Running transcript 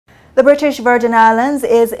The British Virgin Islands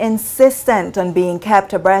is insistent on being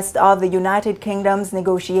kept abreast of the United Kingdom's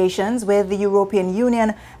negotiations with the European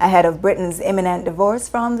Union ahead of Britain's imminent divorce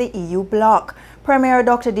from the EU bloc. Premier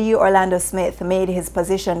Dr. D. Orlando Smith made his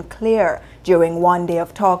position clear during one day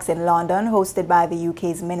of talks in London hosted by the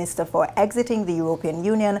UK's Minister for Exiting the European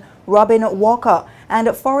Union, Robin Walker, and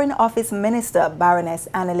Foreign Office Minister Baroness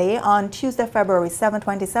Annalay on Tuesday, February 7,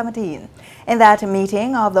 2017. In that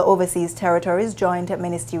meeting of the Overseas Territories Joint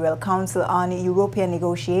Ministerial Council on European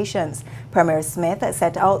Negotiations, Premier Smith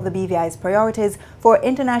set out the BVI's priorities for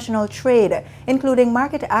international trade, including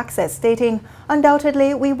market access, stating,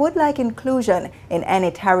 "Undoubtedly, we would like inclusion in any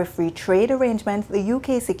tariff-free trade arrangement the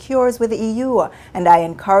UK secures with the EU, and I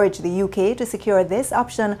encourage the UK to secure this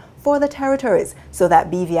option for the territories so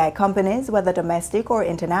that BVI companies, whether domestic or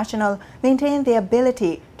international, maintain the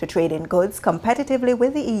ability to trade in goods competitively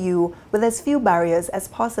with the EU with as few barriers as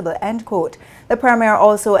possible." End quote. The Premier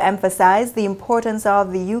also emphasized the importance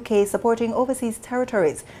of the UK supporting overseas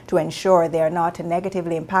territories to ensure they are not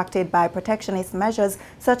negatively impacted by protectionist measures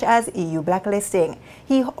such as EU blacklisting.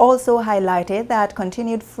 He also highlighted that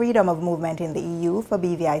continued freedom of movement in the EU for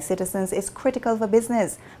BVI citizens is critical for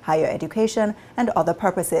business, higher education, and other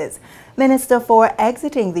purposes. Minister for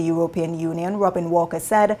Exiting the European Union, Robin Walker,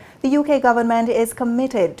 said the UK government is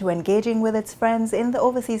committed to engaging with its friends in the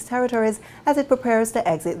overseas territories as it prepares to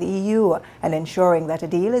exit the EU and ensuring that a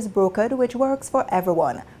deal is brokered which works for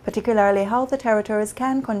everyone, particularly how the territories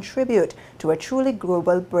can contribute to a truly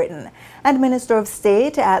global Britain. And Minister of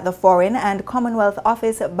State at the Foreign and Commonwealth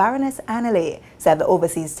Office, Baroness Annalay, said the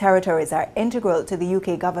overseas territories are integral to the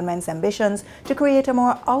UK government's ambitions to create a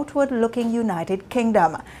more outward-looking United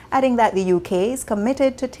Kingdom, adding that the UK is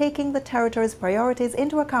committed to taking the territories' priorities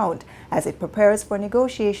into account as it prepares for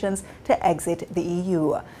negotiations to exit the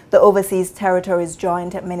EU. The Overseas Territories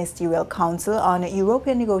Joint Ministerial Council on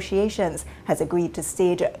European Negotiations has agreed to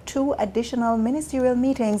stage 2 additional ministerial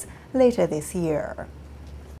meetings later this year.